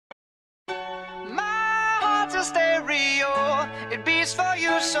a stereo, it beats for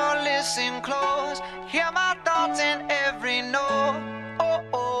you, so listen close. Hear my thoughts in every note.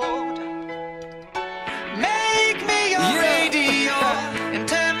 Make me your radio and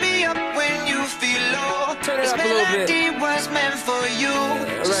turn me up when you feel low. This melody was meant for you,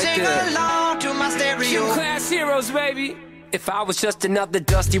 so sing along to my stereo. Class heroes, baby. If I was just another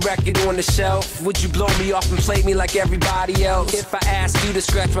dusty record on the shelf, would you blow me off and play me like everybody else? If I asked you to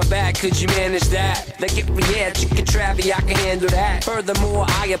scratch my back, could you manage that? Like if we had chicken Travie, I can handle that. Furthermore,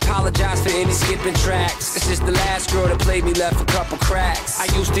 I apologize for any skipping tracks. It's just the last girl that played me left a couple cracks. I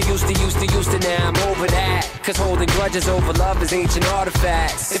used to, now I'm over that. Cause holding grudges over love is ancient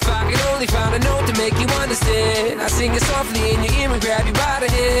artifacts. If I could only find a note to make you understand, I sing it softly in your ear and grab you by the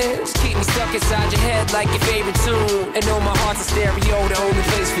hands. Keep me stuck inside your head like your favorite tune, and know my heart's a stereo, the only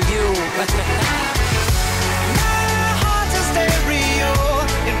place for you. My heart's a stereo,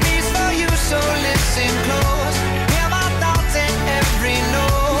 it beats for you, so listen close. Hear my thoughts in every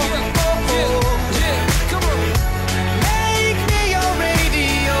note. Come on. Make me your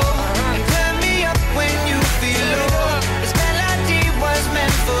radio and turn me up when you feel low. This melody was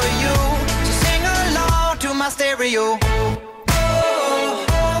meant for you, so sing along to my stereo.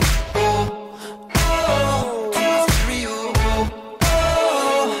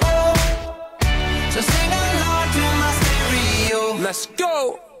 Let's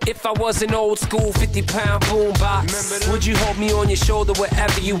go! If I was an old school 50-pound boombox, would you hold me on your shoulder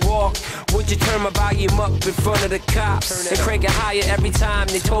wherever you walk? Would you turn my volume up in front of the cops and crank it higher every time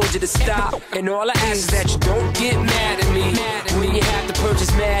they told you to stop? And all I ask is that you don't get mad at me when you have to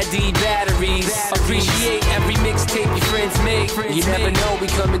purchase Mad D batteries. Appreciate every mixtape your friends make. You never know, we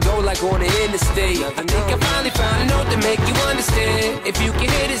come and go like on the interstate. I think I finally found a note to make you understand. If you can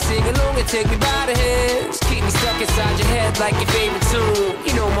hit it, sing along and take me by the hands. Keep me stuck inside your head like your favorite tune.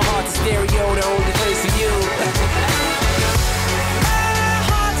 You know my heart's a stereo, the only place for you. My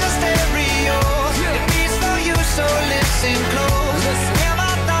heart's a stereo, it beats for you, so listen close. Hear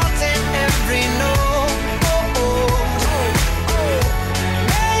my thoughts in every note.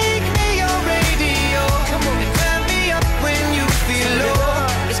 Make me your radio and turn me up when you feel low.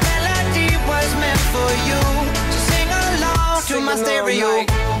 This melody was meant for you, so sing along to my stereo.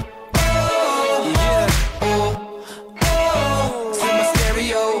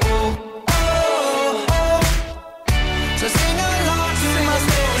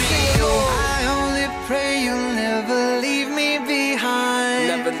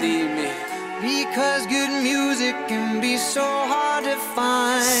 Because good music can be so hard to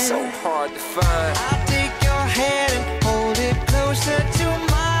find. So hard to find. I'll take your hand and hold it closer to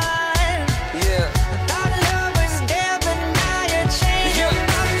mine. Yeah. Thought love was dead, but now you're changing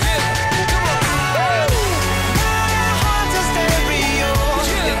my mind. Come on. My heart's a stereo,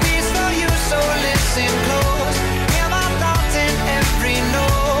 it beats for you, so listen close. Hear my thoughts in every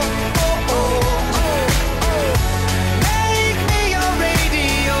note. Make me your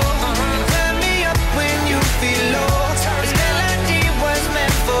radio and turn me up when you feel low. This melody was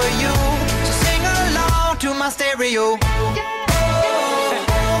meant for you, so sing along to my stereo.